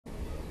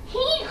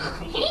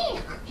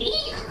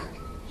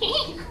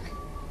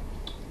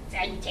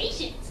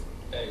Salutations.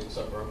 Hey, what's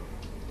up, bro?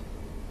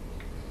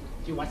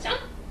 You want some?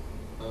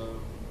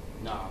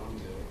 Nah, I'm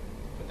good.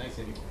 But thanks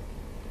anyway.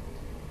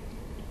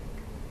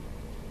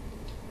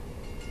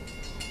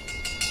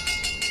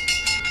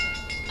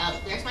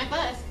 Oh, there's my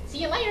bus. See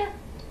you later.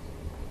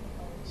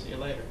 See you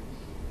later.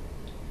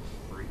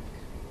 Freak.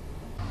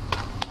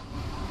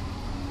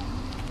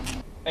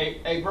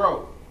 Hey,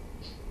 bro.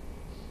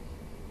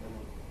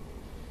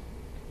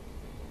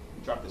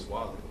 You dropped this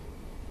wallet.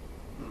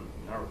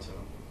 Naruto.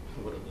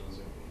 What a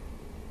loser.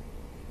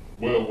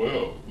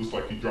 Well, looks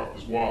like he dropped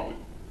his wallet.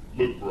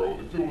 Look, bro,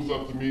 if it was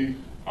up to me,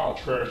 I'll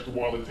trash the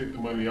wallet, take the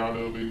money out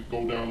of it,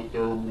 go down to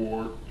Third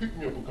Ward, pick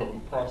me up a couple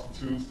of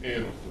prostitutes,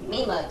 and a fool.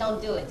 Mima,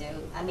 don't do it,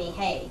 dude. I mean,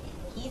 hey,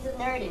 he's a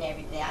nerd and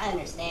everything. I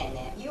understand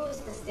that. You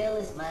was to steal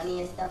his money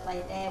and stuff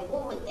like that.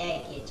 What would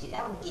that get you?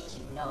 That would get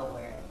you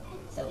nowhere.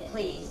 So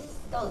please,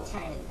 go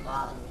turn his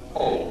wallet in.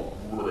 Oh,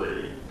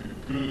 great.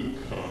 Good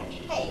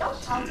conscience. Hey,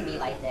 don't talk to me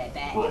like that,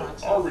 bad Bro,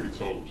 conscience. I already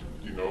told you,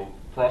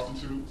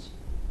 prostitutes,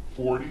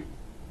 40,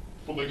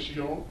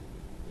 fellatio,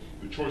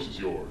 the choice is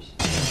yours.